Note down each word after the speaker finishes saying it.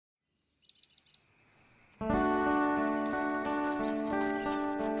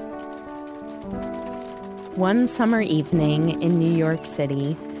One summer evening in New York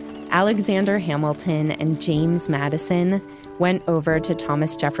City, Alexander Hamilton and James Madison went over to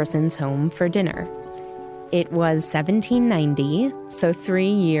Thomas Jefferson's home for dinner. It was 1790, so 3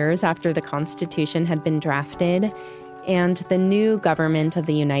 years after the Constitution had been drafted, and the new government of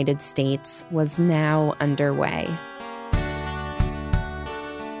the United States was now underway.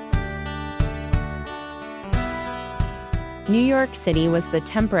 New York City was the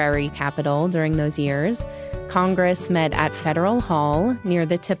temporary capital during those years. Congress met at Federal Hall near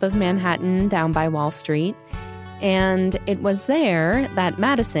the tip of Manhattan down by Wall Street. And it was there that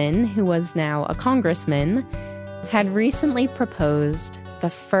Madison, who was now a congressman, had recently proposed the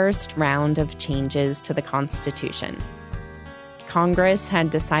first round of changes to the Constitution. Congress had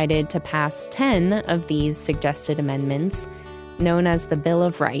decided to pass 10 of these suggested amendments, known as the Bill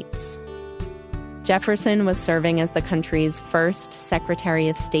of Rights. Jefferson was serving as the country's first Secretary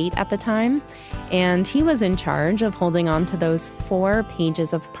of State at the time, and he was in charge of holding on to those 4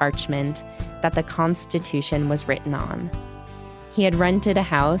 pages of parchment that the Constitution was written on. He had rented a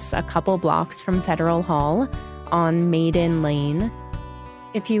house a couple blocks from Federal Hall on Maiden Lane.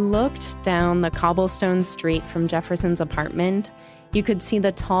 If you looked down the cobblestone street from Jefferson's apartment, you could see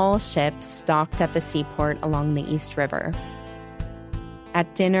the tall ships docked at the seaport along the East River.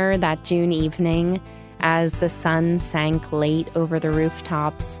 At dinner that June evening, as the sun sank late over the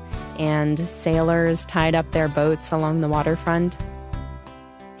rooftops and sailors tied up their boats along the waterfront,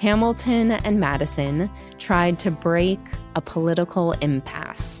 Hamilton and Madison tried to break a political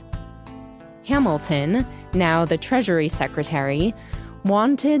impasse. Hamilton, now the Treasury Secretary,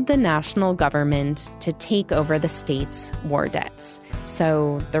 wanted the national government to take over the states' war debts,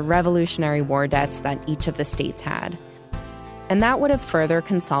 so the Revolutionary War debts that each of the states had. And that would have further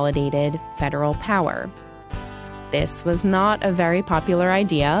consolidated federal power. This was not a very popular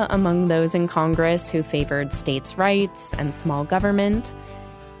idea among those in Congress who favored states' rights and small government,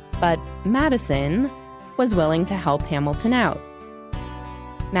 but Madison was willing to help Hamilton out.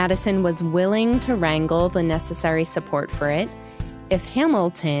 Madison was willing to wrangle the necessary support for it if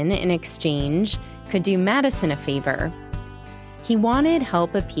Hamilton, in exchange, could do Madison a favor. He wanted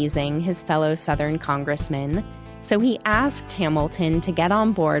help appeasing his fellow Southern congressmen, so he asked Hamilton to get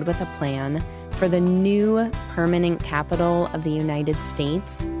on board with a plan for the new permanent capital of the United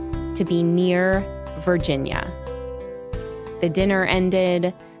States to be near Virginia. The dinner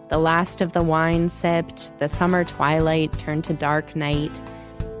ended, the last of the wine sipped, the summer twilight turned to dark night,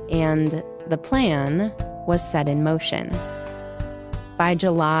 and the plan was set in motion. By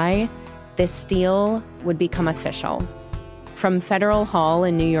July, this deal would become official. From Federal Hall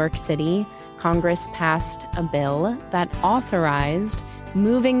in New York City, Congress passed a bill that authorized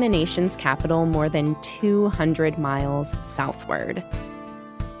moving the nation's capital more than 200 miles southward.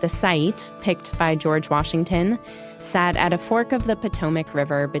 The site, picked by George Washington, sat at a fork of the Potomac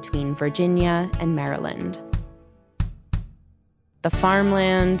River between Virginia and Maryland. The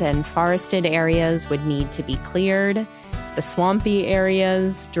farmland and forested areas would need to be cleared, the swampy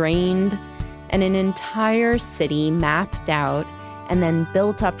areas drained, and an entire city mapped out and then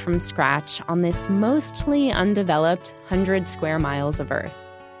built up from scratch on this mostly undeveloped 100 square miles of earth.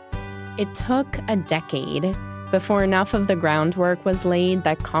 It took a decade before enough of the groundwork was laid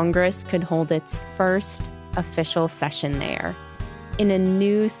that Congress could hold its first official session there, in a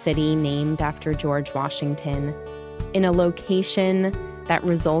new city named after George Washington, in a location that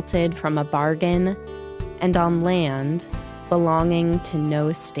resulted from a bargain and on land belonging to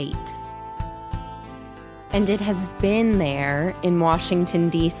no state. And it has been there in Washington,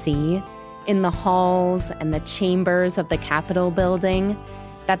 D.C., in the halls and the chambers of the Capitol building,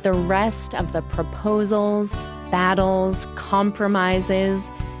 that the rest of the proposals, battles, compromises,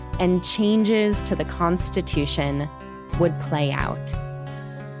 and changes to the Constitution would play out.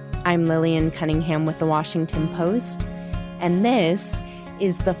 I'm Lillian Cunningham with The Washington Post, and this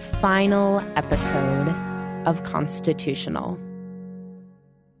is the final episode of Constitutional.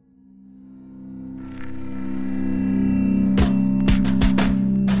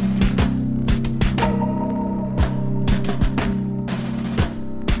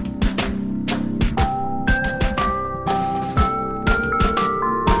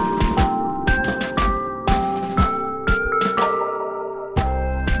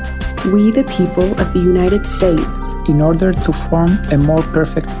 We the people of the United States, in order to form a more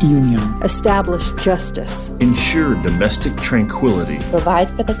perfect union, establish justice, ensure domestic tranquility, provide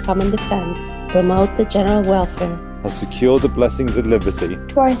for the common defense, promote the general welfare, and secure the blessings of liberty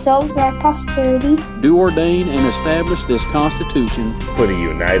to ourselves and our posterity, do ordain and establish this Constitution for the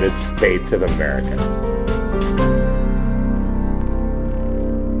United States of America.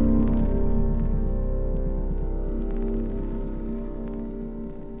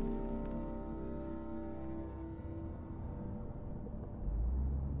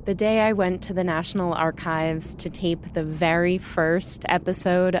 The day I went to the National Archives to tape the very first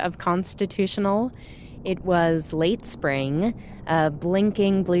episode of Constitutional, it was late spring, a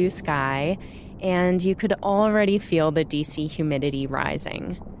blinking blue sky, and you could already feel the DC humidity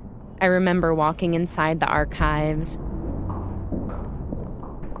rising. I remember walking inside the archives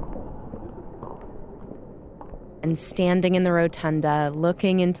and standing in the rotunda,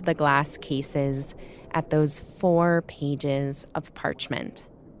 looking into the glass cases at those 4 pages of parchment.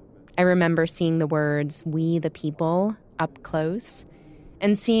 I remember seeing the words, "We the People," up close,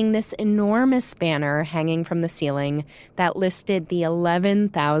 and seeing this enormous banner hanging from the ceiling that listed the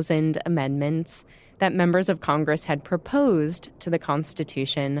 11,000 amendments that members of Congress had proposed to the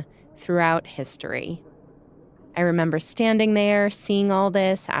Constitution throughout history. I remember standing there, seeing all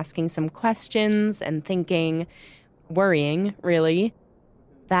this, asking some questions, and thinking, worrying, really,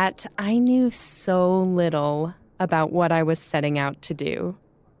 that I knew so little about what I was setting out to do.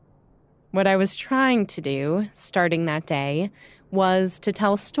 What I was trying to do, starting that day, was to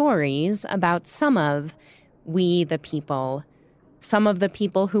tell stories about some of we the people, some of the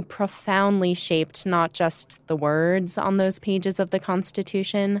people who profoundly shaped not just the words on those pages of the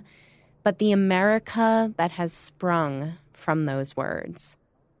Constitution, but the America that has sprung from those words.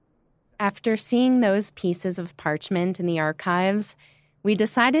 After seeing those pieces of parchment in the archives, we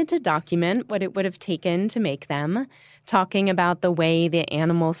decided to document what it would have taken to make them, talking about the way the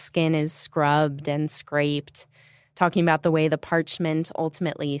animal skin is scrubbed and scraped, talking about the way the parchment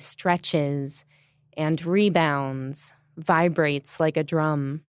ultimately stretches and rebounds, vibrates like a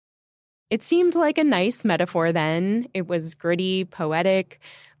drum. It seemed like a nice metaphor then. It was gritty, poetic,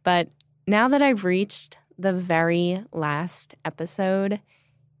 but now that I've reached the very last episode,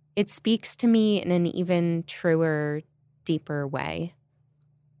 it speaks to me in an even truer, deeper way.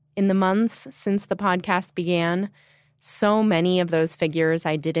 In the months since the podcast began, so many of those figures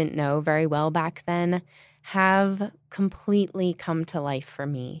I didn't know very well back then have completely come to life for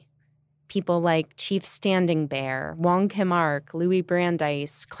me. People like Chief Standing Bear, Wong Kim Ark, Louis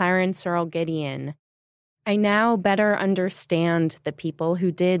Brandeis, Clarence Earl Gideon. I now better understand the people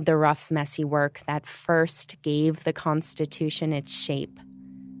who did the rough, messy work that first gave the Constitution its shape.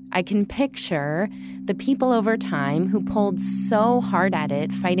 I can picture the people over time who pulled so hard at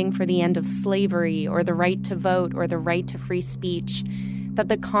it, fighting for the end of slavery or the right to vote or the right to free speech, that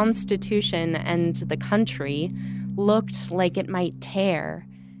the Constitution and the country looked like it might tear.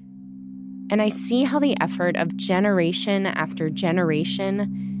 And I see how the effort of generation after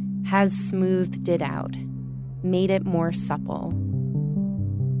generation has smoothed it out, made it more supple.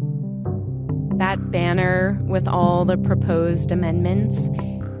 That banner with all the proposed amendments,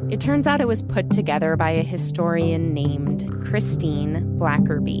 it turns out it was put together by a historian named Christine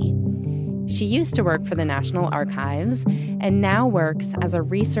Blackerby. She used to work for the National Archives and now works as a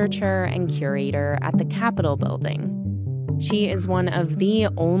researcher and curator at the Capitol Building. She is one of the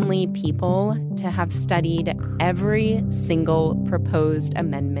only people to have studied every single proposed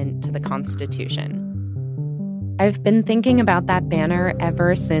amendment to the Constitution. I've been thinking about that banner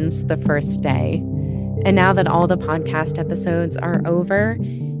ever since the first day. And now that all the podcast episodes are over,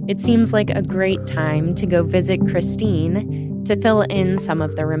 it seems like a great time to go visit Christine to fill in some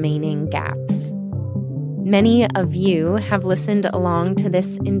of the remaining gaps. Many of you have listened along to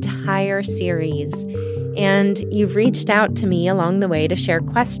this entire series, and you've reached out to me along the way to share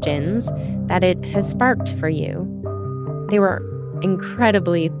questions that it has sparked for you. They were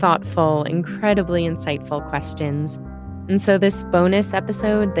incredibly thoughtful, incredibly insightful questions. And so this bonus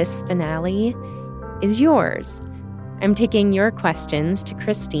episode, this finale, is yours. I'm taking your questions to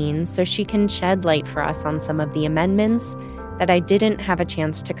Christine so she can shed light for us on some of the amendments that I didn't have a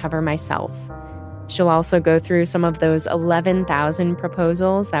chance to cover myself. She'll also go through some of those 11,000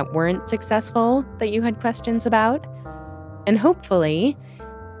 proposals that weren't successful that you had questions about. And hopefully,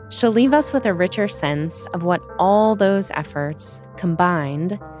 she'll leave us with a richer sense of what all those efforts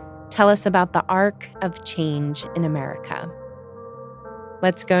combined tell us about the arc of change in America.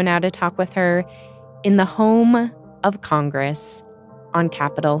 Let's go now to talk with her in the home of Congress on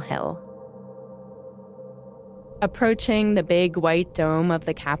Capitol Hill. Approaching the big white dome of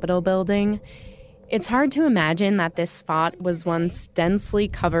the Capitol building, it's hard to imagine that this spot was once densely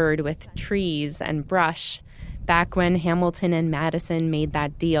covered with trees and brush back when Hamilton and Madison made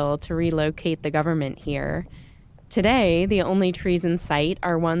that deal to relocate the government here. Today, the only trees in sight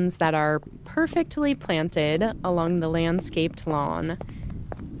are ones that are perfectly planted along the landscaped lawn.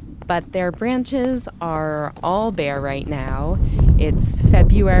 But their branches are all bare right now. It's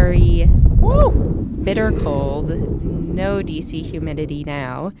February, bitter cold, no DC humidity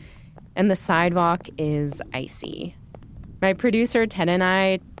now, and the sidewalk is icy. My producer Ted and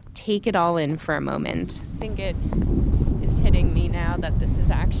I take it all in for a moment. I think it is hitting me now that this is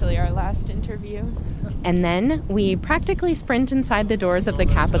actually our last interview. And then we practically sprint inside the doors of the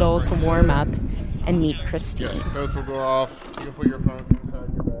Capitol to warm up and meet Christine. Yes, votes will go off. You can put your phone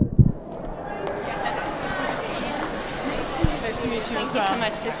inside your bag. Yes, nice to meet you. Thank you so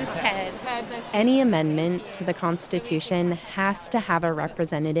much. This is Ted. Any amendment to the Constitution has to have a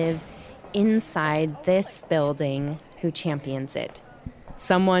representative inside this building who champions it.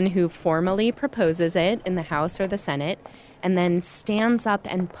 Someone who formally proposes it in the House or the Senate and then stands up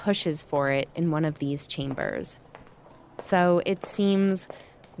and pushes for it in one of these chambers. So it seems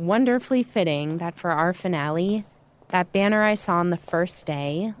wonderfully fitting that for our finale, that banner I saw on the first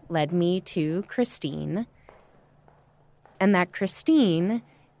day led me to Christine, and that Christine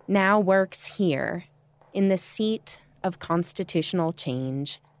now works here in the seat of constitutional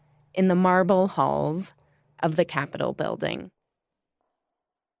change in the marble halls of the Capitol building.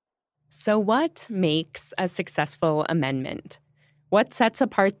 So what makes a successful amendment? What sets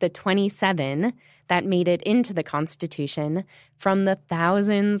apart the 27 that made it into the Constitution from the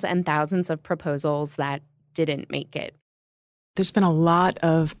thousands and thousands of proposals that didn't make it? There's been a lot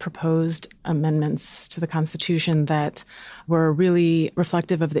of proposed amendments to the Constitution that were really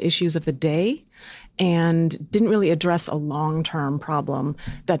reflective of the issues of the day and didn't really address a long-term problem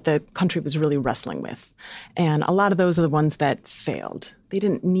that the country was really wrestling with. And a lot of those are the ones that failed. They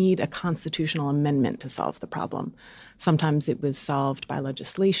didn't need a constitutional amendment to solve the problem. Sometimes it was solved by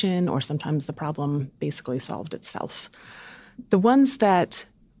legislation, or sometimes the problem basically solved itself. The ones that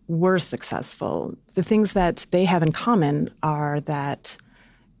were successful, the things that they have in common are that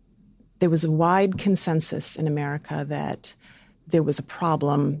there was a wide consensus in America that there was a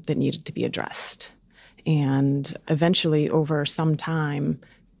problem that needed to be addressed. And eventually, over some time,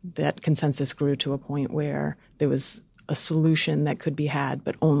 that consensus grew to a point where there was a solution that could be had,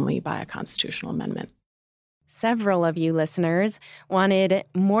 but only by a constitutional amendment. Several of you listeners wanted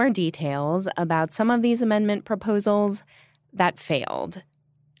more details about some of these amendment proposals that failed.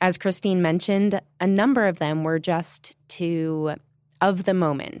 As Christine mentioned, a number of them were just too of the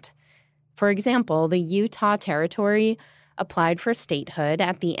moment. For example, the Utah Territory applied for statehood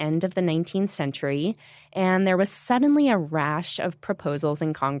at the end of the 19th century, and there was suddenly a rash of proposals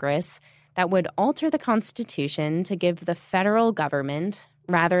in Congress that would alter the Constitution to give the federal government,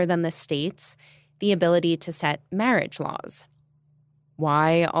 rather than the states, the ability to set marriage laws.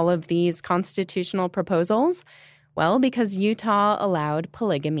 Why all of these constitutional proposals? Well, because Utah allowed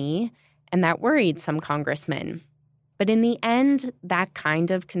polygamy, and that worried some congressmen. But in the end, that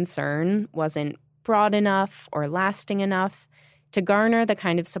kind of concern wasn't broad enough or lasting enough to garner the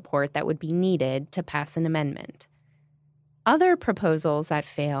kind of support that would be needed to pass an amendment. Other proposals that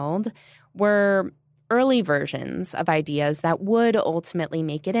failed were early versions of ideas that would ultimately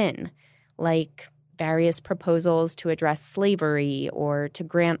make it in, like various proposals to address slavery or to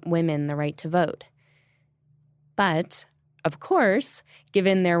grant women the right to vote. But, of course,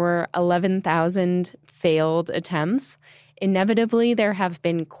 given there were 11,000 failed attempts, inevitably there have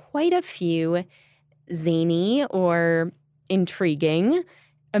been quite a few zany or intriguing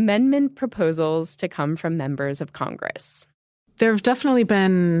amendment proposals to come from members of Congress. There have definitely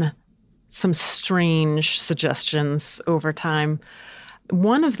been some strange suggestions over time.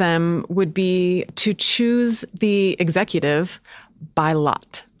 One of them would be to choose the executive by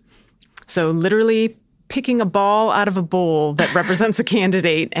lot. So literally picking a ball out of a bowl that represents a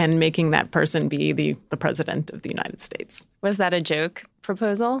candidate and making that person be the president of the United States. Was that a joke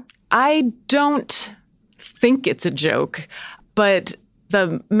proposal? I don't think it's a joke, but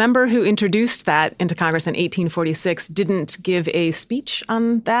the member who introduced that into Congress in 1846 didn't give a speech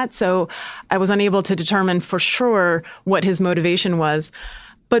on that, so I was unable to determine for sure what his motivation was.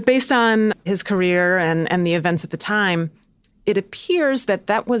 But based on his career and the events at the time, it appears that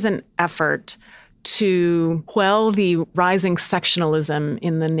that was an effort to quell the rising sectionalism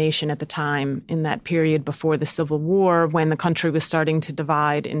in the nation at the time, in that period before the Civil War, when the country was starting to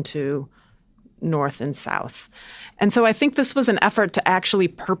divide into North and South. And so I think this was an effort to actually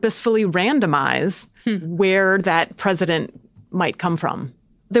purposefully randomize where that president might come from.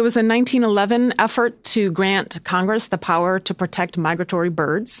 There was a 1911 effort to grant Congress the power to protect migratory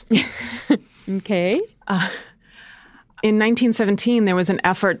birds. Okay. In 1917, there was an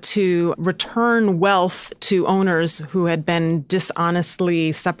effort to return wealth to owners who had been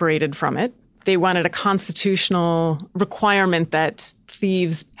dishonestly separated from it. They wanted a constitutional requirement that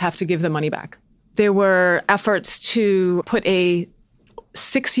thieves have to give the money back. There were efforts to put a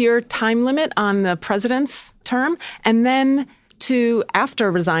 6-year time limit on the president's term, and then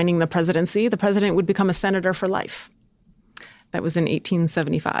after resigning the presidency, the president would become a senator for life. That was in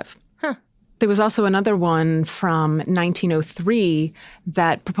 1875. Huh. There was also another one from 1903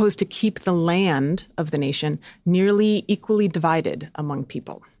 that proposed to keep the land of the nation nearly equally divided among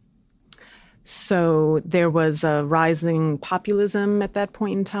people. So there was a rising populism at that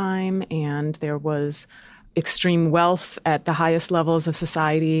point in time, and there was extreme wealth at the highest levels of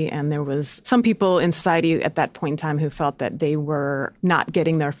society, and there was some people in society at that point in time who felt that they were not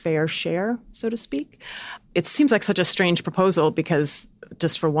getting their fair share, so to speak. It seems like such a strange proposal because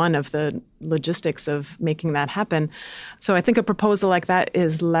just for one of the logistics of making that happen. So I think a proposal like that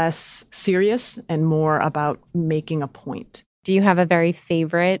is less serious and more about making a point. Do you have a very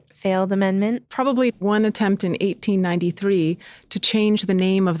favorite failed amendment? Probably one attempt in 1893 to change the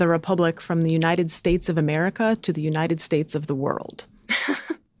name of the Republic from the United States of America to the United States of the world.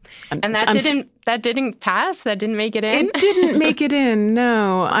 And that didn't pass? That didn't make it in? It didn't make it in,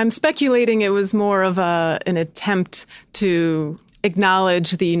 no. I'm speculating it was more of an attempt to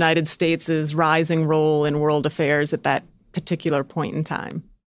acknowledge the United States' rising role in world affairs at that particular point in time.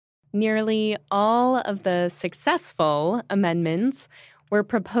 Nearly all of the successful amendments were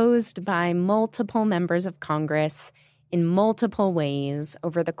proposed by multiple members of Congress in multiple ways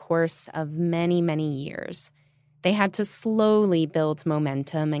over the course of many, many years. They had to slowly build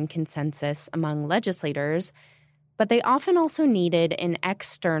momentum and consensus among legislators, but they often also needed an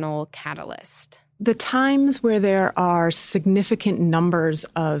external catalyst. The times where there are significant numbers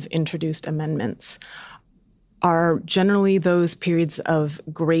of introduced amendments are generally those periods of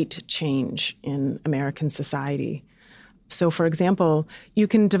great change in American society. So, for example, you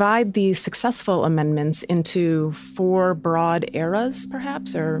can divide the successful amendments into 4 broad eras,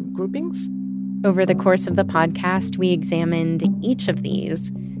 perhaps, or groupings. Over the course of the podcast, we examined each of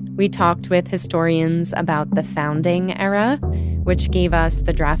these. We talked with historians about the founding era, which gave us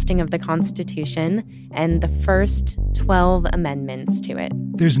the drafting of the Constitution and the first 12 amendments to it.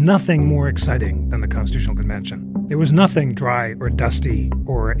 There's nothing more exciting than the Constitutional Convention. There was nothing dry or dusty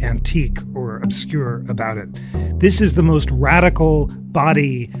or antique or obscure about it. This is the most radical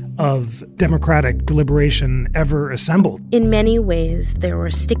body of democratic deliberation ever assembled. In many ways, there were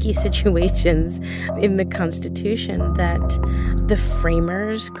sticky situations in the Constitution that the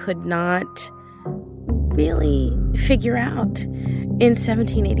framers could not really figure out in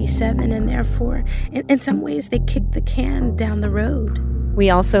 1787, and therefore, in some ways, they kicked the can down the road. We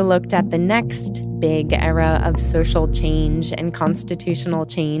also looked at the next big era of social change and constitutional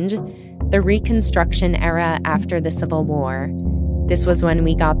change, the Reconstruction era after the Civil War. This was when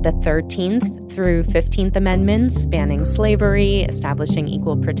we got the 13th through 15th Amendments spanning slavery, establishing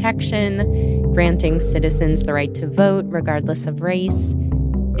equal protection, granting citizens the right to vote regardless of race.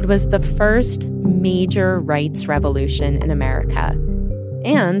 It was the first major rights revolution in America,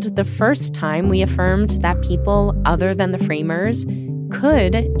 and the first time we affirmed that people other than the framers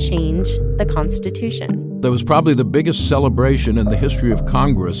could change the Constitution. There was probably the biggest celebration in the history of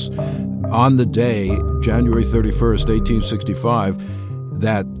Congress on the day, January 31st, 1865,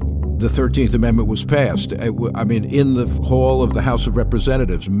 that the 13th Amendment was passed. I mean, in the hall of the House of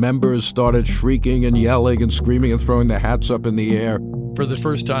Representatives, members started shrieking and yelling and screaming and throwing their hats up in the air. For the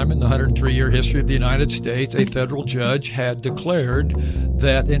first time in the 103-year history of the United States, a federal judge had declared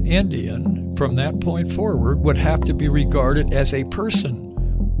that an Indian, from that point forward, would have to be regarded as a person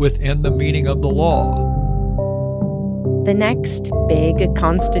within the meaning of the law. The next big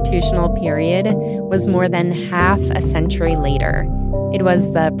constitutional period was more than half a century later. It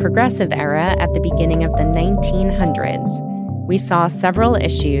was the Progressive Era at the beginning of the 1900s. We saw several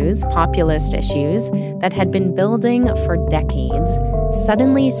issues, populist issues, that had been building for decades,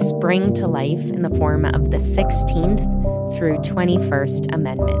 suddenly spring to life in the form of the 16th through 21st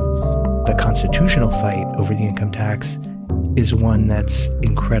Amendments. The constitutional fight over the income tax is one that's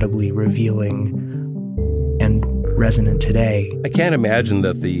incredibly revealing and resonant today. I can't imagine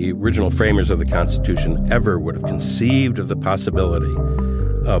that the original framers of the Constitution ever would have conceived of the possibility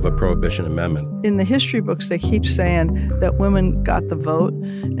of a prohibition amendment. In the history books, they keep saying that women got the vote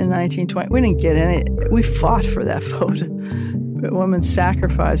in 1920. We didn't get any. We fought for that vote. But women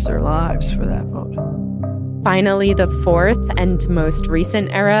sacrificed their lives for that vote. Finally, the fourth and most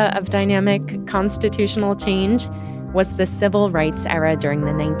recent era of dynamic constitutional change was the civil rights era during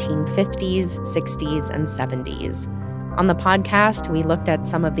the 1950s, 60s, and 70s. On the podcast, we looked at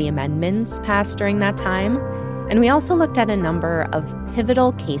some of the amendments passed during that time, and we also looked at a number of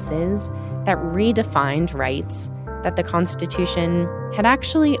pivotal cases that redefined rights that the Constitution had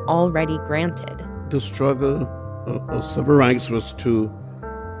actually already granted. The struggle of civil rights was to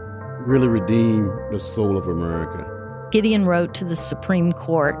really redeem the soul of America. Gideon wrote to the Supreme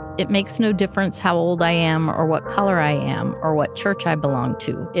Court, "It makes no difference how old I am or what color I am or what church I belong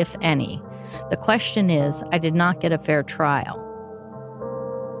to, if any. The question is, I did not get a fair trial."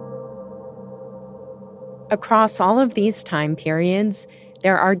 Across all of these time periods,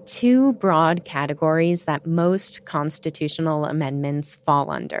 there are two broad categories that most constitutional amendments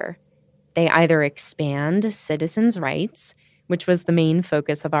fall under. They either expand citizens' rights, which was the main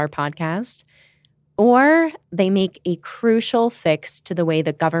focus of our podcast, or they make a crucial fix to the way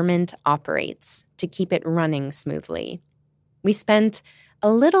the government operates to keep it running smoothly. We spent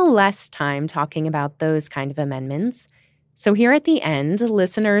a little less time talking about those kind of amendments, so here at the end,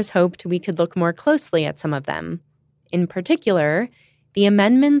 listeners hoped we could look more closely at some of them. In particular, the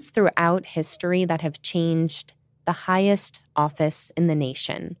amendments throughout history that have changed the highest office in the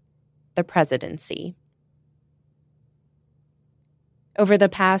nation, the presidency. Over the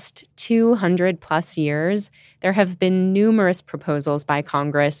past 200-plus years, there have been numerous proposals by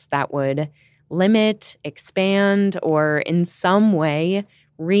Congress that would limit, expand, or in some way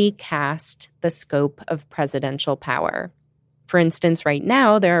recast the scope of presidential power. For instance, right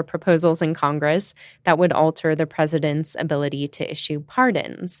now, there are proposals in Congress that would alter the president's ability to issue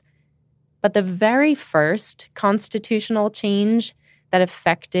pardons. But the very first constitutional change that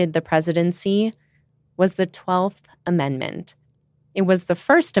affected the presidency was the 12th Amendment. It was the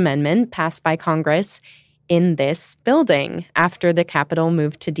first amendment passed by Congress in this building after the Capitol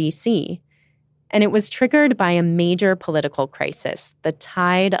moved to D.C., and it was triggered by a major political crisis, the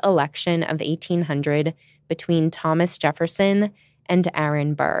tied election of 1800 between Thomas Jefferson and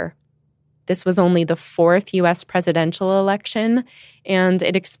Aaron Burr. This was only the fourth U.S. presidential election, and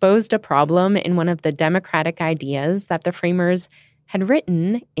it exposed a problem in one of the democratic ideas that the framers had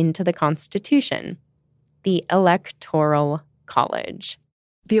written into the Constitution, the Electoral College.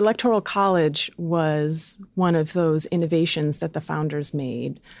 The Electoral College was one of those innovations that the founders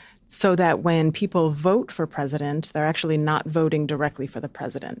made so that when people vote for president, they're actually not voting directly for the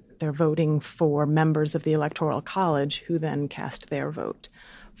president. They're voting for members of the Electoral College who then cast their vote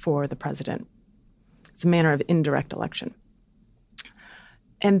for the president. It's a manner of indirect election.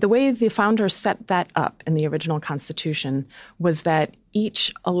 And the way the founders set that up in the original Constitution was that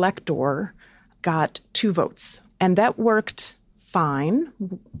each elector got 2 votes. And that worked fine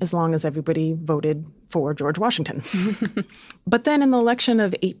as long as everybody voted for George Washington. But then in the election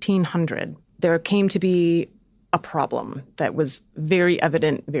of 1800, there came to be a problem that was very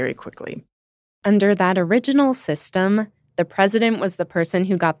evident very quickly. Under that original system, the president was the person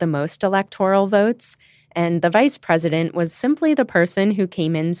who got the most electoral votes, and the vice president was simply the person who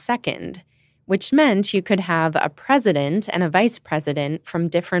came in second, which meant you could have a president and a vice president from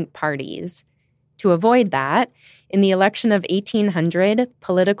different parties. To avoid that, in the election of 1800,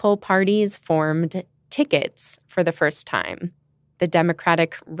 political parties formed tickets for the first time. The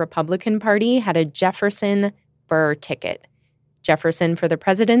Democratic Republican Party had a Jefferson-Burr ticket. Jefferson for the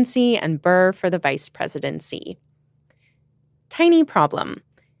presidency and Burr for the vice presidency. Tiny problem.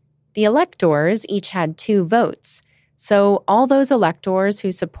 The electors each had 2 votes, so all those electors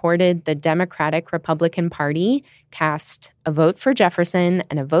who supported the Democratic Republican Party cast a vote for Jefferson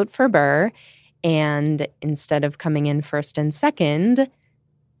and a vote for Burr, and instead of coming in first and second,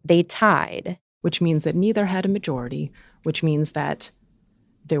 they tied. Which means that neither had a majority, which means that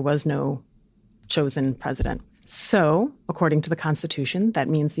there was no chosen president. So, according to the Constitution, that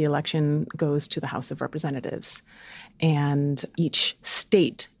means the election goes to the House of Representatives. And each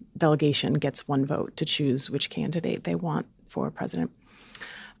state delegation gets 1 vote to choose which candidate they want for president.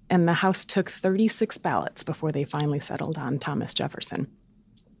 And the House took 36 ballots before they finally settled on Thomas Jefferson.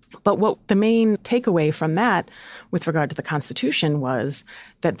 But what the main takeaway from that with regard to the Constitution was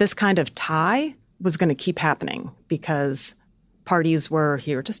that this kind of tie was going to keep happening because parties were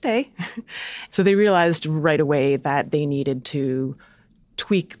here to stay. So they realized right away that they needed to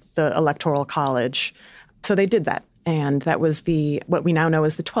tweak the Electoral College. So they did that. And that was what we now know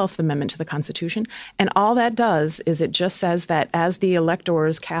as the 12th Amendment to the Constitution. And all that does is it just says that as the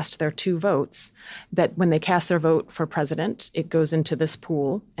electors cast their 2 votes, that when they cast their vote for president, it goes into this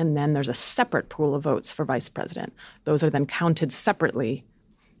pool, and then there's a separate pool of votes for vice president. Those are then counted separately,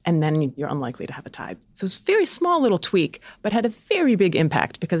 and then you're unlikely to have a tie. So it's a very small little tweak, but had a very big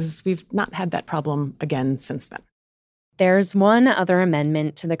impact because we've not had that problem again since then. There's one other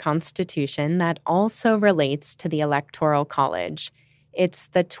amendment to the Constitution that also relates to the Electoral College. It's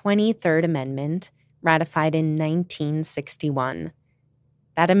the 23rd Amendment, ratified in 1961.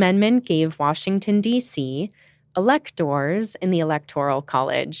 That amendment gave Washington, D.C., electors in the Electoral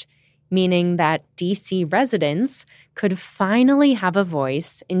College, meaning that D.C. residents could finally have a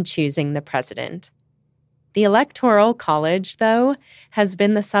voice in choosing the president. The Electoral College, though, has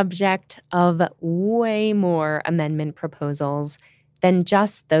been the subject of way more amendment proposals than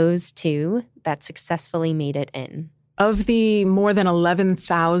just those two that successfully made it in. Of the more than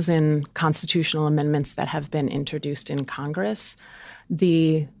 11,000 constitutional amendments that have been introduced in Congress,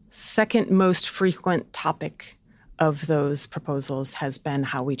 the second most frequent topic of those proposals has been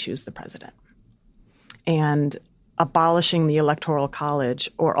how we choose the president. And abolishing the Electoral College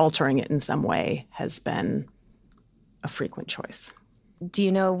or altering it in some way has been a frequent choice. Do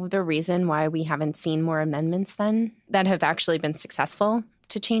you know the reason why we haven't seen more amendments then that have actually been successful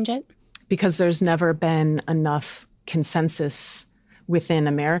to change it? Because there's never been enough consensus within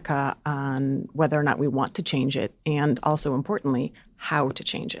America on whether or not we want to change it, and also importantly, how to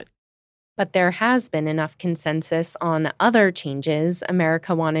change it. But there has been enough consensus on other changes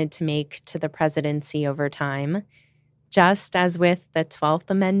America wanted to make to the presidency over time. Just as with the 12th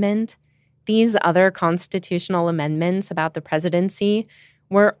Amendment, these other constitutional amendments about the presidency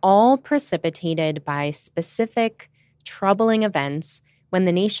were all precipitated by specific, troubling events when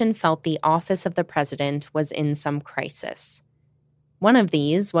the nation felt the office of the president was in some crisis. One of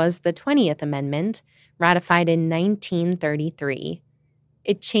these was the 20th Amendment, ratified in 1933.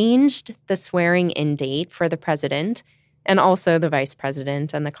 It changed the swearing-in date for the president and also the vice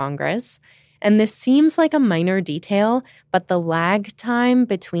president and the Congress. And this seems like a minor detail, but the lag time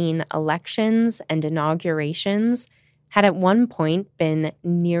between elections and inaugurations had at one point been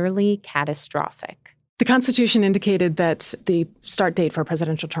nearly catastrophic. The Constitution indicated that the start date for a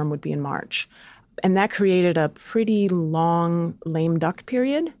presidential term would be in March. And that created a pretty long lame duck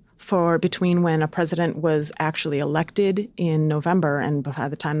period for between when a president was actually elected in November and by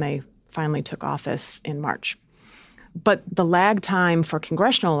the time they finally took office in March. But the lag time for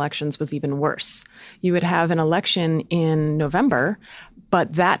congressional elections was even worse. You would have an election in November,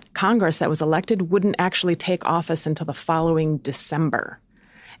 but that Congress that was elected wouldn't actually take office until the following December.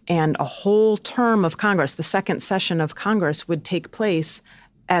 And a whole term of Congress, the second session of Congress, would take place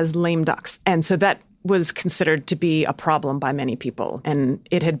as lame ducks. And so that was considered to be a problem by many people. And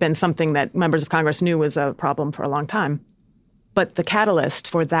it had been something that members of Congress knew was a problem for a long time. But the catalyst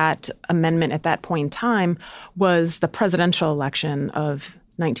for that amendment at that point in time was the presidential election of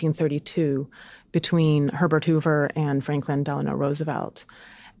 1932 between Herbert Hoover and Franklin Delano Roosevelt.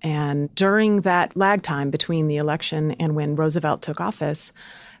 And during that lag time between the election and when Roosevelt took office,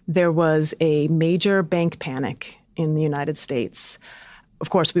 there was a major bank panic in the United States. Of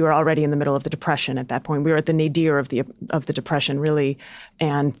course, we were already in the middle of the Depression at that point. We were at the nadir of the Depression, really,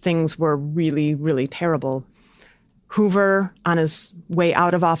 and things were really, really terrible. Hoover, on his way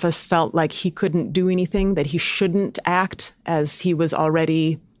out of office, felt like he couldn't do anything, that he shouldn't act as he was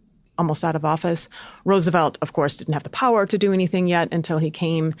already almost out of office. Roosevelt, of course, didn't have the power to do anything yet until he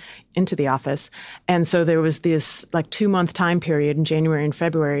came into the office. And so there was this 2-month time period in January and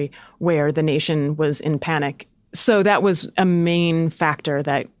February where the nation was in panic. So that was a main factor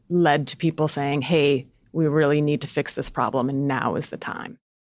that led to people saying, hey, we really need to fix this problem, and now is the time.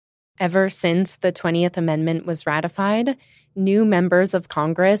 Ever since the 20th Amendment was ratified, new members of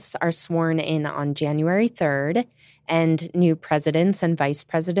Congress are sworn in on January 3rd, and new presidents and vice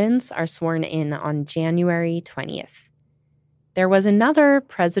presidents are sworn in on January 20th. There was another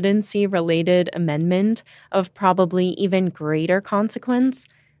presidency-related amendment of probably even greater consequence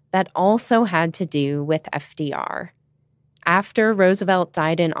that also had to do with FDR. After Roosevelt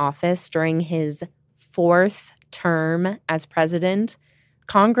died in office during his 4th term as president,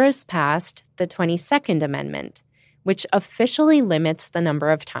 Congress passed the 22nd Amendment, which officially limits the number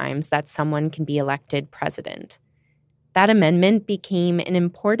of times that someone can be elected president. That amendment became an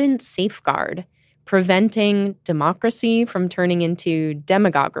important safeguard, preventing democracy from turning into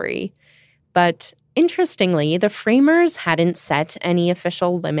demagoguery. But interestingly, the framers hadn't set any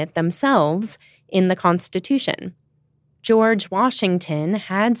official limit themselves in the Constitution. George Washington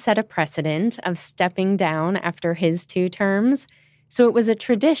had set a precedent of stepping down after his 2 terms, so it was a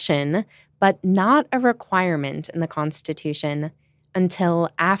tradition, but not a requirement in the Constitution until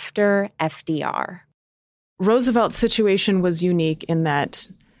after FDR. Roosevelt's situation was unique in that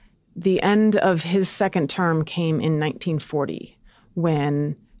the end of his 2nd term came in 1940,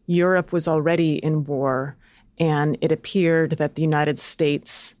 when Europe was already in war, and it appeared that the United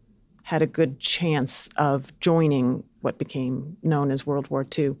States had a good chance of joining what became known as World War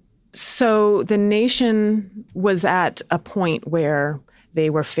II. So the nation was at a point where they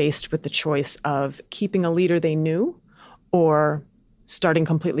were faced with the choice of keeping a leader they knew or starting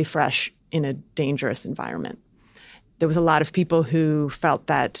completely fresh in a dangerous environment. There was a lot of people who felt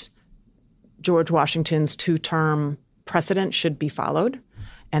that George Washington's 2-term precedent should be followed,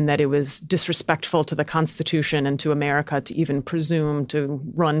 and that it was disrespectful to the Constitution and to America to even presume to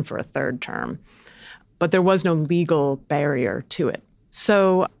run for a third term. But there was no legal barrier to it.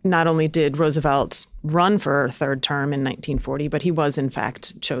 So not only did Roosevelt run for a third term in 1940, but he was in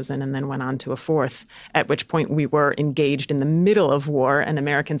fact chosen and then went on to a fourth, at which point we were engaged in the middle of war, and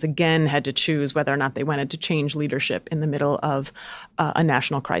Americans again had to choose whether or not they wanted to change leadership in the middle of a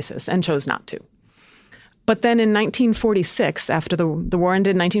national crisis, and chose not to. But then in 1946, after the war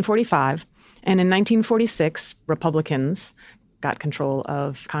ended in 1945, and in 1946, Republicans got control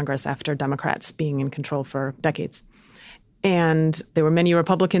of Congress after Democrats being in control for decades. And there were many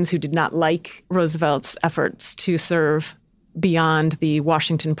Republicans who did not like Roosevelt's efforts to serve beyond the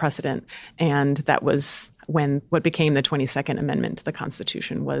Washington precedent. And that was when what became the 22nd Amendment to the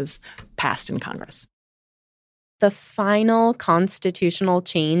Constitution was passed in Congress. The final constitutional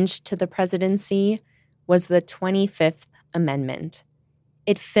change to the presidency was the 25th Amendment.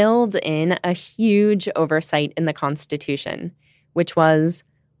 It filled in a huge oversight in the Constitution, which was,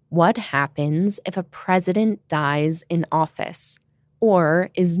 what happens if a president dies in office or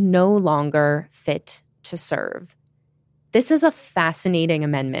is no longer fit to serve? This is a fascinating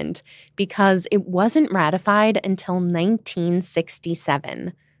amendment because it wasn't ratified until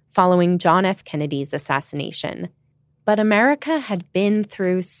 1967, following John F. Kennedy's assassination. But America had been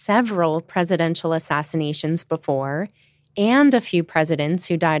through several presidential assassinations before, and a few presidents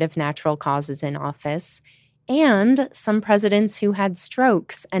who died of natural causes in office, and some presidents who had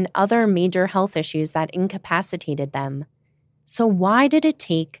strokes and other major health issues that incapacitated them. So why did it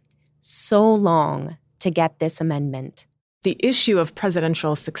take so long to get this amendment? The issue of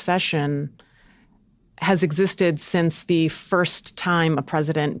presidential succession has existed since the first time a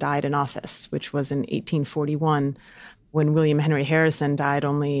president died in office, which was in 1841, when William Henry Harrison died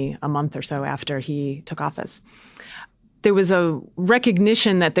only a month or so after he took office. There was a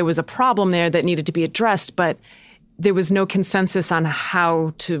recognition that there was a problem there that needed to be addressed, but there was no consensus on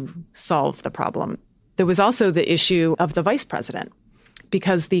how to solve the problem. There was also the issue of the vice president,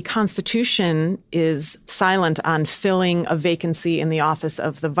 because the Constitution is silent on filling a vacancy in the office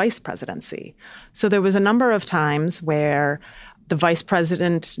of the vice presidency. So there was a number of times where the vice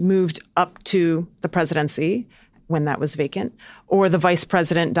president moved up to the presidency when that was vacant, or the vice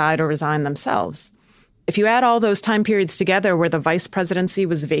president died or resigned themselves. If you add all those time periods together where the vice presidency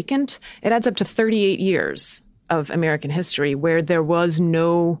was vacant, it adds up to 38 years of American history where there was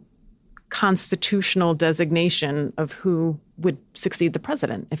no constitutional designation of who would succeed the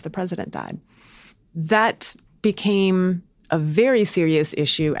president if the president died. That became a very serious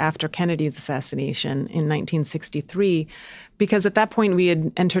issue after Kennedy's assassination in 1963, because at that point we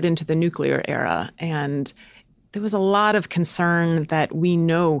had entered into the nuclear era, and there was a lot of concern that we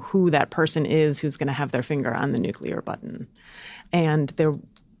know who that person is who's going to have their finger on the nuclear button. And there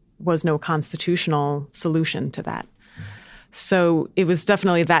was no constitutional solution to that. So it was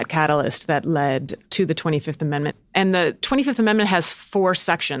definitely that catalyst that led to the 25th Amendment. And the 25th Amendment has 4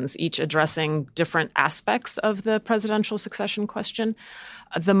 sections, each addressing different aspects of the presidential succession question.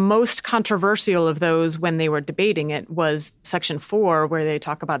 The most controversial of those when they were debating it was Section 4, where they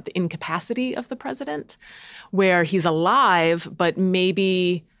talk about the incapacity of the president, where he's alive, but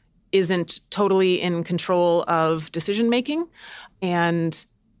maybe isn't totally in control of decision-making. And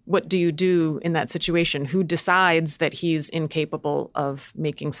what do you do in that situation? Who decides that he's incapable of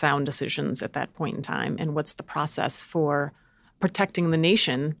making sound decisions at that point in time? And what's the process for protecting the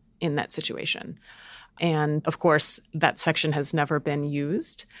nation in that situation? And of course, that section has never been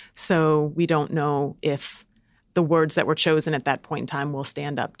used. So we don't know if the words that were chosen at that point in time will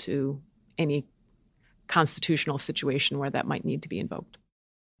stand up to any constitutional situation where that might need to be invoked.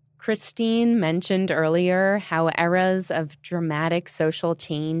 Christine mentioned earlier how eras of dramatic social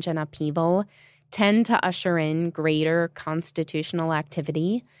change and upheaval tend to usher in greater constitutional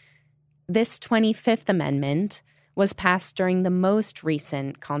activity. This 25th Amendment was passed during the most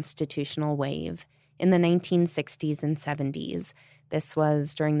recent constitutional wave in the 1960s and 70s. This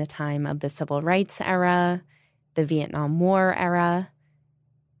was during the time of the Civil Rights era, the Vietnam War era.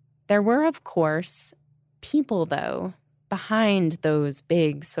 There were, of course, people, though, behind those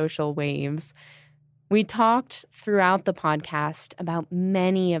big social waves. We talked throughout the podcast about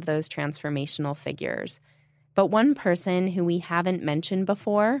many of those transformational figures, but one person who we haven't mentioned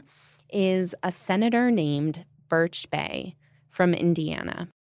before is a senator named Birch Bayh from Indiana.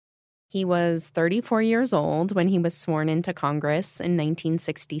 He was 34 years old when he was sworn into Congress in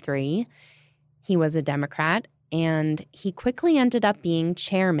 1963. He was a Democrat, and he quickly ended up being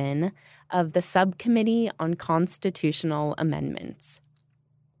chairman of the Subcommittee on Constitutional Amendments.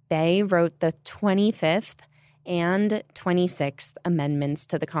 Bayh wrote the 25th and 26th amendments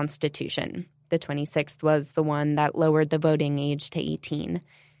to the Constitution. The 26th was the one that lowered the voting age to 18.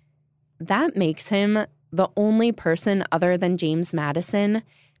 That makes him the only person other than James Madison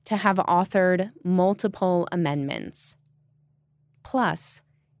to have authored multiple amendments. Plus,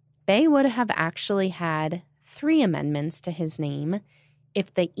 they would have actually had 3 amendments to his name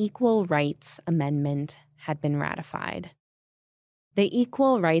if the Equal Rights Amendment had been ratified. The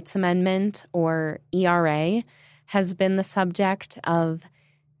Equal Rights Amendment, or ERA, has been the subject of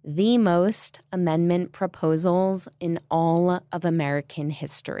the most amendment proposals in all of American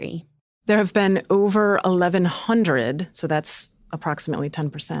history. There have been over 1,100, so that's approximately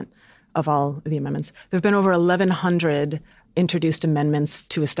 10% of all the amendments. There have been over 1,100 introduced amendments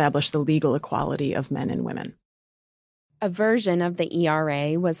to establish the legal equality of men and women. A version of the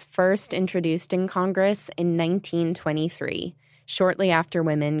ERA was first introduced in Congress in 1923, shortly after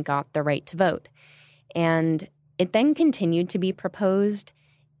women got the right to vote. And it then continued to be proposed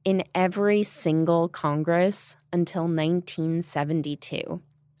in every single Congress until 1972.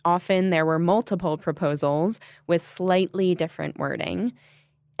 Often there were multiple proposals with slightly different wording.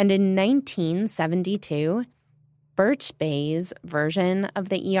 And in 1972, Birch Bayh's version of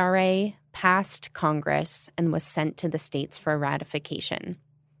the ERA passed Congress and was sent to the states for ratification.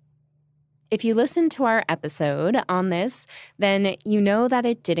 If you listened to our episode on this, then you know that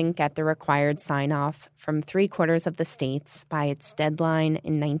it didn't get the required sign-off from 3/4 of the states by its deadline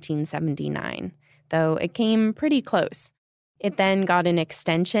in 1979, though it came pretty close. It then got an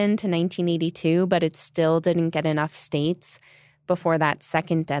extension to 1982, but it still didn't get enough states before that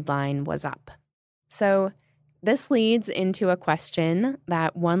second deadline was up. So this leads into a question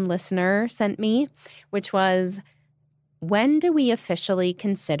that one listener sent me, which was, when do we officially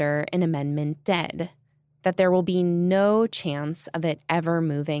consider an amendment dead? That there will be no chance of it ever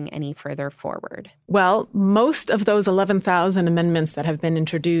moving any further forward? Well, most of those 11,000 amendments that have been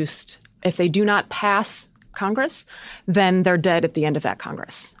introduced, if they do not pass Congress, then they're dead at the end of that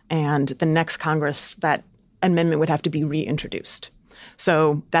Congress. And the next Congress, that amendment would have to be reintroduced.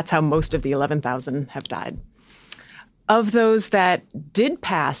 So that's how most of the 11,000 have died. Of those that did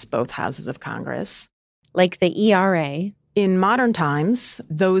pass both houses of Congress, like the ERA, in modern times,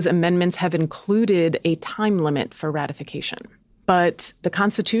 those amendments have included a time limit for ratification. But the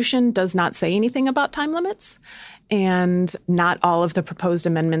Constitution does not say anything about time limits, and not all of the proposed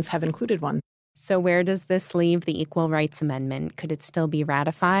amendments have included one. So where does this leave the Equal Rights Amendment? Could it still be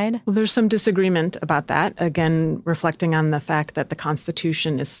ratified? Well, there's some disagreement about that, again, reflecting on the fact that the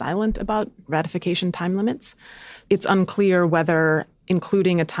Constitution is silent about ratification time limits. It's unclear whether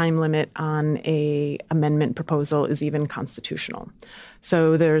including a time limit on an amendment proposal is even constitutional.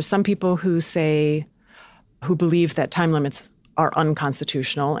 So there's some people who believe that time limits are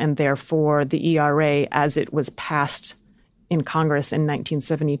unconstitutional, and therefore the ERA, as it was passed in Congress in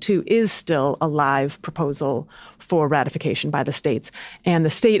 1972, is still a live proposal for ratification by the states. And the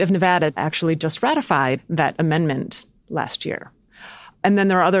state of Nevada actually just ratified that amendment last year. And then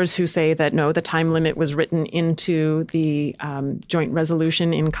there are others who say that, no, the time limit was written into the joint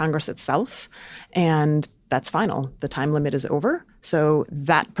resolution in Congress itself, and that's final. The time limit is over. So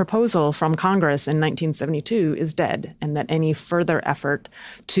that proposal from Congress in 1972 is dead, and that any further effort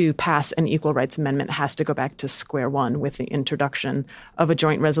to pass an equal rights amendment has to go back to square one with the introduction of a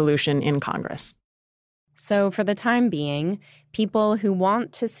joint resolution in Congress. So for the time being, people who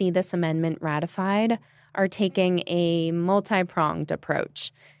want to see this amendment ratified are taking a multi-pronged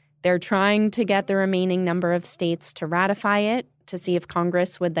approach. They're trying to get the remaining number of states to ratify it, to see if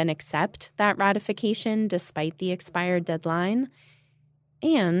Congress would then accept that ratification despite the expired deadline.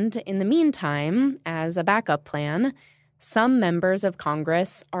 And in the meantime, as a backup plan, some members of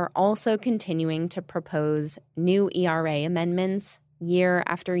Congress are also continuing to propose new ERA amendments year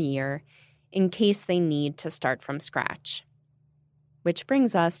after year in case they need to start from scratch. Which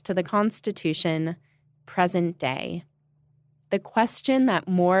brings us to the Constitution present day. The question that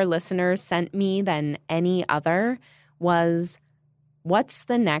more listeners sent me than any other was, what's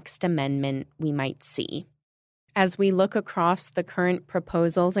the next amendment we might see? As we look across the current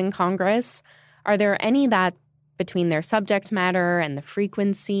proposals in Congress, are there any that, between their subject matter and the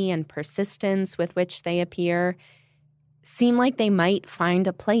frequency and persistence with which they appear, seem like they might find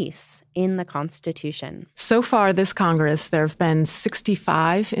a place in the Constitution? So far this Congress, there have been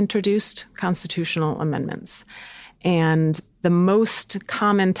 65 introduced constitutional amendments. And the most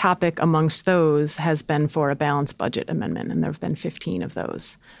common topic amongst those has been for a balanced budget amendment, and there have been 15 of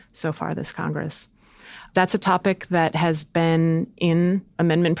those so far this Congress. That's a topic that has been in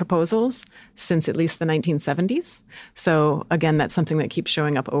amendment proposals since at least the 1970s. So again, that's something that keeps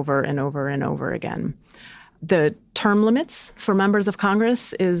showing up over and over and over again. The term limits for members of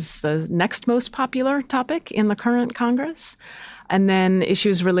Congress is the next most popular topic in the current Congress. And then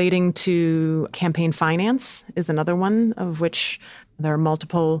issues relating to campaign finance is another one, of which there are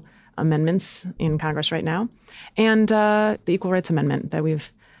multiple amendments in Congress right now. And the Equal Rights Amendment that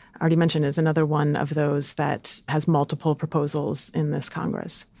we've already mentioned is another one of those that has multiple proposals in this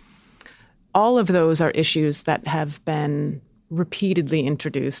Congress. All of those are issues that have been repeatedly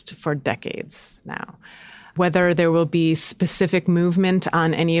introduced for decades now. Whether there will be specific movement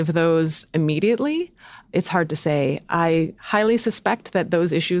on any of those immediately, it's hard to say. I highly suspect that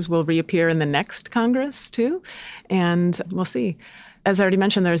those issues will reappear in the next Congress, too, and we'll see. As I already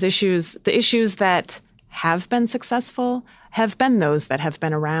mentioned, the issues that have been successful have been those that have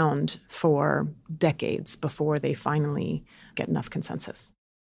been around for decades before they finally get enough consensus.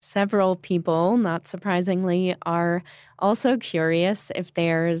 Several people, not surprisingly, are also curious if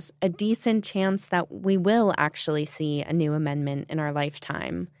there's a decent chance that we will actually see a new amendment in our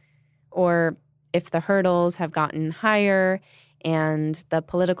lifetime, or if the hurdles have gotten higher and the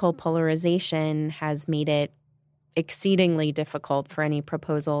political polarization has made it exceedingly difficult for any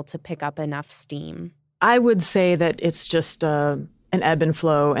proposal to pick up enough steam. I would say that it's just an ebb and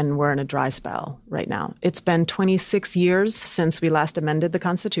flow, and we're in a dry spell right now. It's been 26 years since we last amended the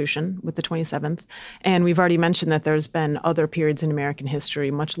Constitution with the 27th, and we've already mentioned that there's been other periods in American history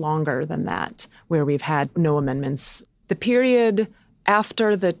much longer than that where we've had no amendments. The period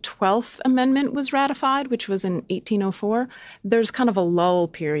after the 12th Amendment was ratified, which was in 1804, there's kind of a lull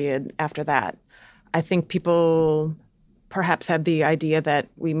period after that. I think people perhaps had the idea that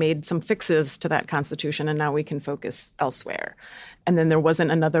we made some fixes to that Constitution and now we can focus elsewhere. And then there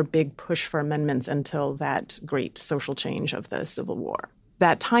wasn't another big push for amendments until that great social change of the Civil War.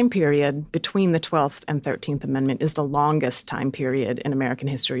 That time period between the 12th and 13th Amendment is the longest time period in American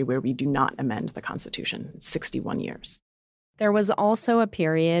history where we do not amend the Constitution. It's 61 years. There was also a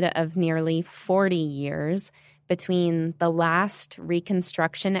period of nearly 40 years between the last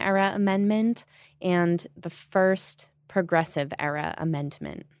Reconstruction era amendment and the first Progressive era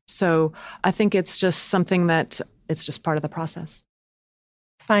amendment. So I think it's just something that it's just part of the process.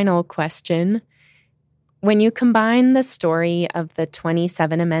 Final question. When you combine the story of the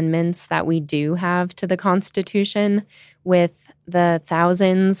 27 amendments that we do have to the Constitution with the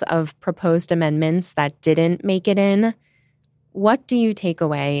thousands of proposed amendments that didn't make it in, what do you take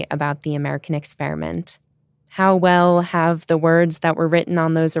away about the American experiment? How well have the words that were written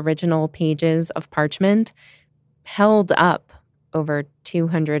on those original pages of parchment held up over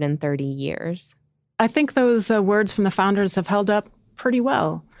 230 years? I think those words from the founders have held up pretty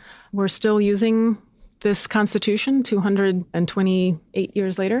well. We're still using this Constitution 228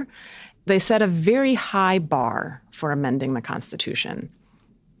 years later. They set a very high bar for amending the Constitution.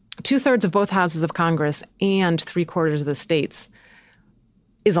 2/3 of both houses of Congress and 3/4 of the states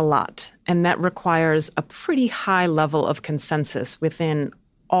is a lot, and that requires a pretty high level of consensus within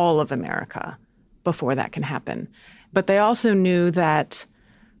all of America before that can happen. But they also knew that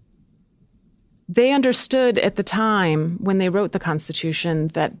they understood at the time when they wrote the Constitution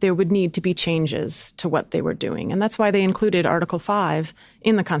that there would need to be changes to what they were doing. And that's why they included Article 5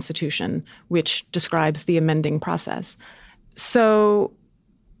 in the Constitution, which describes the amending process. So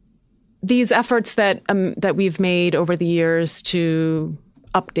these efforts that we've made over the years to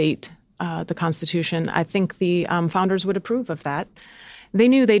update the Constitution, I think the founders would approve of that. They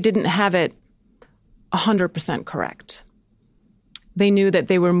knew they didn't have it 100% correct. They knew that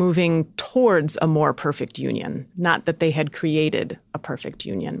they were moving towards a more perfect union, not that they had created a perfect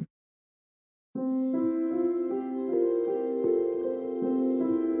union.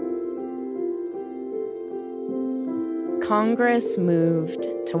 Congress moved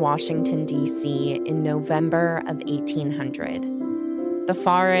to Washington, D.C. in November of 1800. The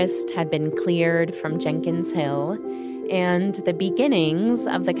forest had been cleared from Jenkins Hill, and the beginnings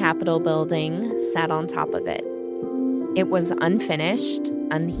of the Capitol building sat on top of it. It was unfinished,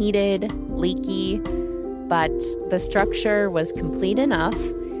 unheated, leaky, but the structure was complete enough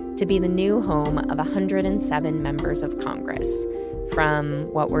to be the new home of 107 members of Congress from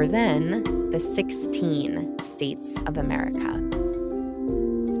what were then the 16 states of America.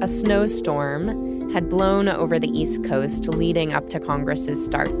 A snowstorm had blown over the East Coast leading up to Congress's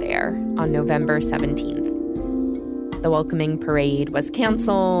start there on November 17th. The welcoming parade was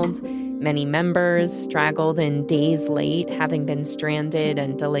canceled. Many members straggled in days late, having been stranded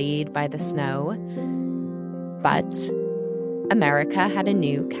and delayed by the snow. But America had a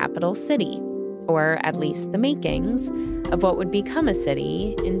new capital city, or at least the makings of what would become a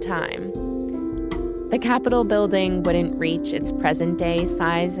city in time. The Capitol building wouldn't reach its present-day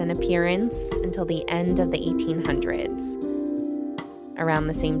size and appearance until the end of the 1800s. Around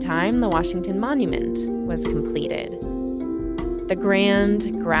the same time, the Washington Monument was completed. The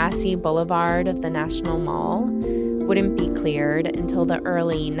grand, grassy boulevard of the National Mall wouldn't be cleared until the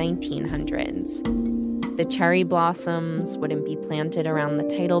early 1900s. The cherry blossoms wouldn't be planted around the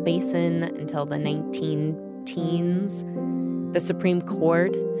tidal basin until the 19-teens. The Supreme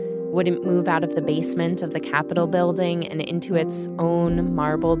Court wouldn't move out of the basement of the Capitol building and into its own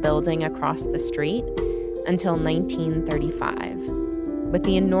marble building across the street until 1935, with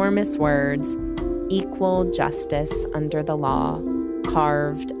the enormous words, "Equal justice under the law,"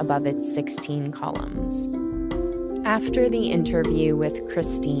 carved above its 16 columns. After the interview with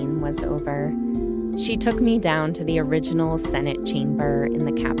Christine was over, she took me down to the original Senate chamber in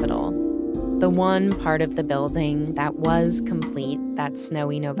the Capitol, the one part of the building that was complete that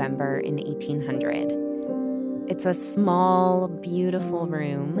snowy November in 1800. It's a small, beautiful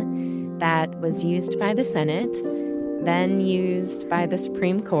room that was used by the Senate, then used by the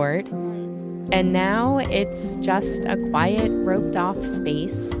Supreme Court, and now it's just a quiet, roped-off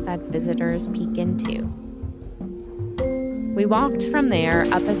space that visitors peek into. We walked from there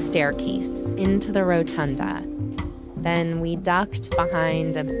up a staircase into the rotunda. Then we ducked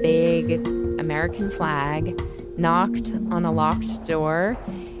behind a big American flag, knocked on a locked door,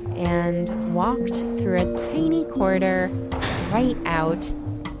 and walked through a tiny corridor right out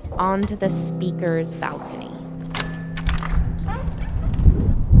onto the Speaker's balcony.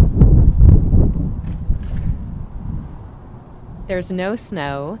 There's no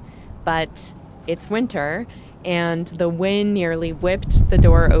snow, but it's winter, and the wind nearly whipped the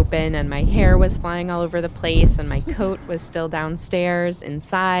door open, and my hair was flying all over the place, and my coat was still downstairs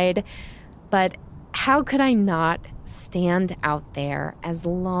inside. But how could I not stand out there as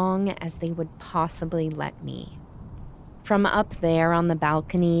long as they would possibly let me? From up there on the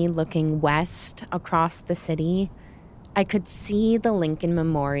balcony, looking west across the city, I could see the Lincoln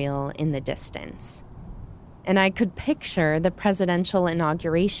Memorial in the distance. And I could picture the presidential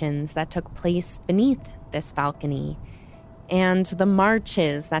inaugurations that took place beneath this balcony, and the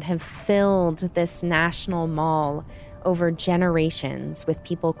marches that have filled this National Mall over generations with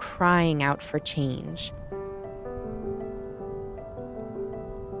people crying out for change.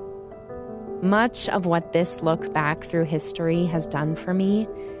 Much of what this look back through history has done for me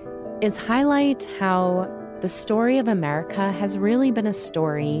is highlight how the story of America has really been a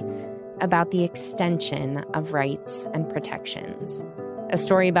story about the extension of rights and protections. A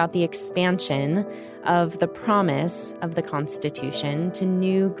story about the expansion of the promise of the Constitution to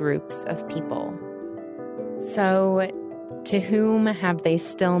new groups of people. So, to whom have they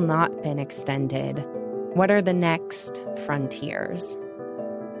still not been extended? What are the next frontiers?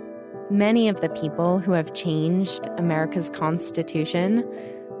 Many of the people who have changed America's Constitution,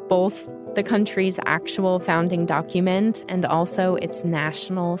 both the country's actual founding document and also its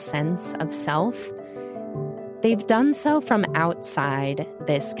national sense of self, they've done so from outside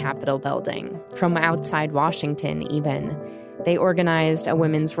this Capitol building, from outside Washington even. They organized a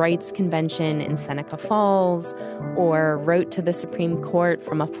women's rights convention in Seneca Falls, or wrote to the Supreme Court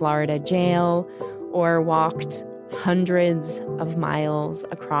from a Florida jail, or walked hundreds of miles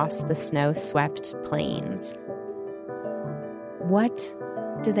across the snow-swept plains. What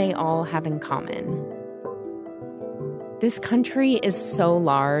do they all have in common? This country is so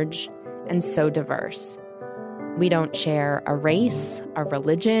large and so diverse. We don't share a race, a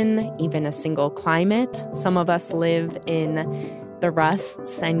religion, even a single climate. Some of us live in the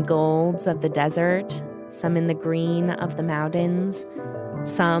rusts and golds of the desert, some in the green of the mountains,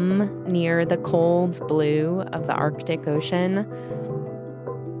 some near the cold blue of the Arctic Ocean.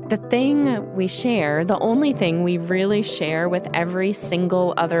 The thing we share, the only thing we really share with every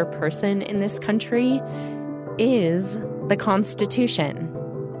single other person in this country, is the Constitution.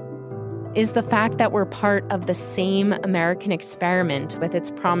 Is the fact that we're part of the same American experiment with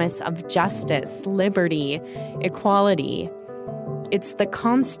its promise of justice, liberty, equality. It's the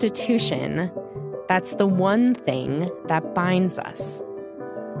Constitution that's the one thing that binds us.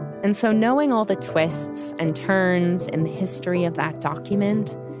 And so knowing all the twists and turns in the history of that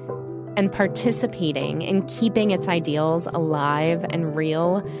document and participating in keeping its ideals alive and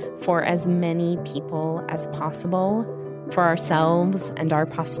real for as many people as possible, for ourselves and our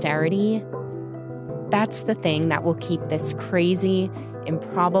posterity, that's the thing that will keep this crazy,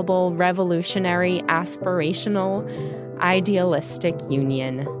 improbable, revolutionary, aspirational, idealistic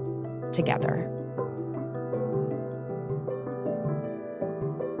union together.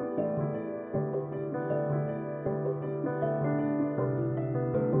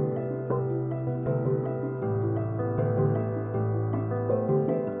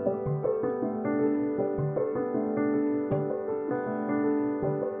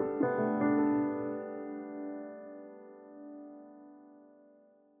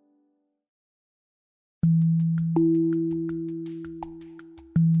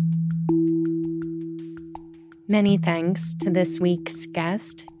 Many thanks to this week's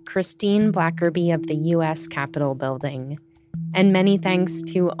guest, Christine Blackerby of the U.S. Capitol Building. And many thanks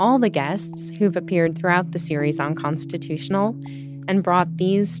to all the guests who've appeared throughout the series on Constitutional and brought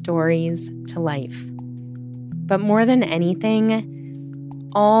these stories to life. But more than anything,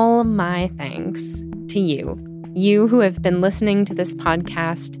 all my thanks to you who have been listening to this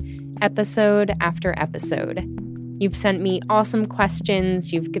podcast episode after episode. You've sent me awesome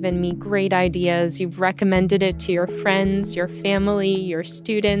questions, you've given me great ideas, you've recommended it to your friends, your family, your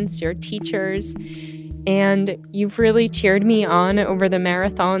students, your teachers, and you've really cheered me on over the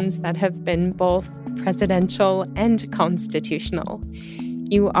marathons that have been both presidential and constitutional.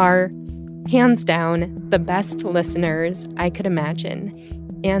 You are, hands down, the best listeners I could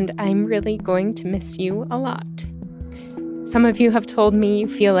imagine, and I'm really going to miss you a lot. Some of you have told me you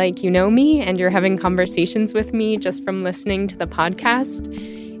feel like you know me and you're having conversations with me just from listening to the podcast.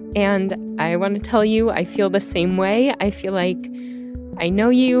 And I want to tell you, I feel the same way. I feel like I know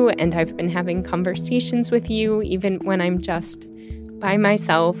you and I've been having conversations with you even when I'm just by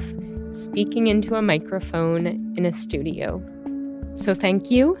myself speaking into a microphone in a studio. So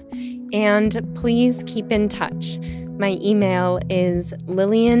thank you, and please keep in touch. My email is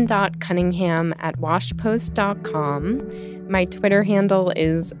lillian.cunningham@washpost.com. My Twitter handle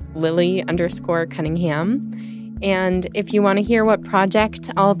is Lily_Cunningham. And if you want to hear what project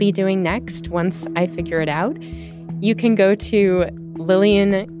I'll be doing next once I figure it out, you can go to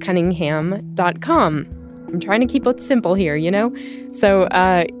lilliancunningham.com. I'm trying to keep it simple here, you know? So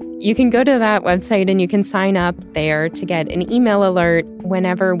you can go to that website and you can sign up there to get an email alert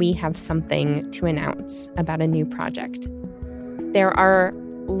whenever we have something to announce about a new project. There are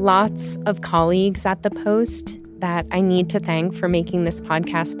lots of colleagues at the Post that I need to thank for making this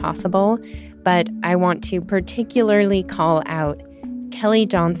podcast possible, but I want to particularly call out Kelly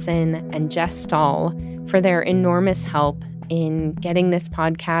Johnson and Jess Stahl for their enormous help in getting this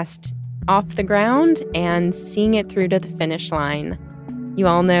podcast off the ground and seeing it through to the finish line. You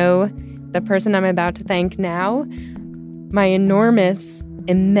all know the person I'm about to thank now. My immense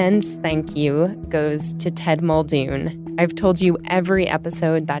thank you goes to Ted Muldoon. I've told you every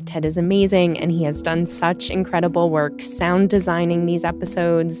episode that Ted is amazing and he has done such incredible work sound designing these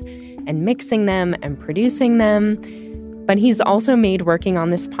episodes and mixing them and producing them. But he's also made working on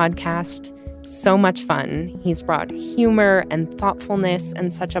this podcast so much fun. He's brought humor and thoughtfulness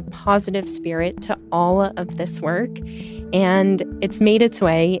and such a positive spirit to all of this work, and it's made its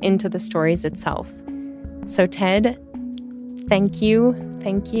way into the stories itself. So Ted, thank you.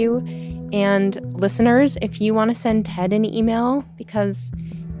 And listeners, if you want to send Ted an email, because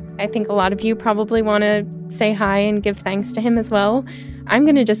I think a lot of you probably want to say hi and give thanks to him as well, I'm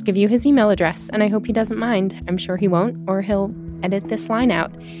going to just give you his email address, and I hope he doesn't mind. I'm sure he won't, or he'll edit this line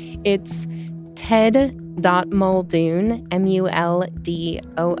out. It's ted.muldoon,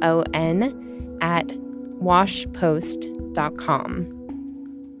 MULDOON, @washpost.com.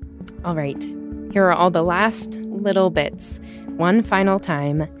 All right, here are all the last little bits. One final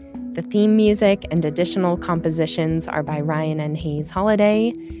time. The theme music and additional compositions are by Ryan and Hayes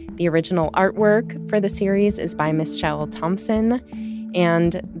Holiday. The original artwork for the series is by Michelle Thompson.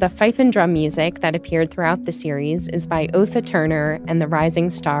 And the fife and drum music that appeared throughout the series is by Otha Turner and the Rising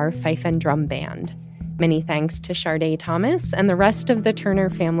Star Fife and Drum Band. Many thanks to Sharday Thomas and the rest of the Turner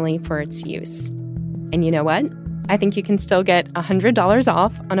family for its use. And you know what? I think you can still get $100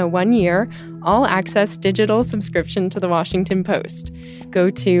 off on a 1-year all-access digital subscription to the Washington Post. Go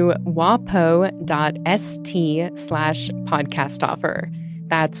to wapo.st/podcast offer.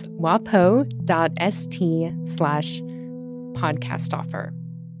 That's wapo.st/podcast offer.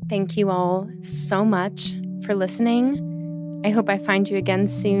 Thank you all so much for listening. I hope I find you again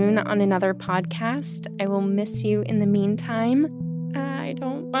soon on another podcast. I will miss you in the meantime. I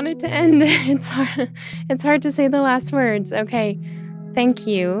don't want it to end. It's hard to say the last words. Okay, thank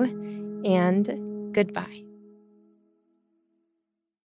you and goodbye.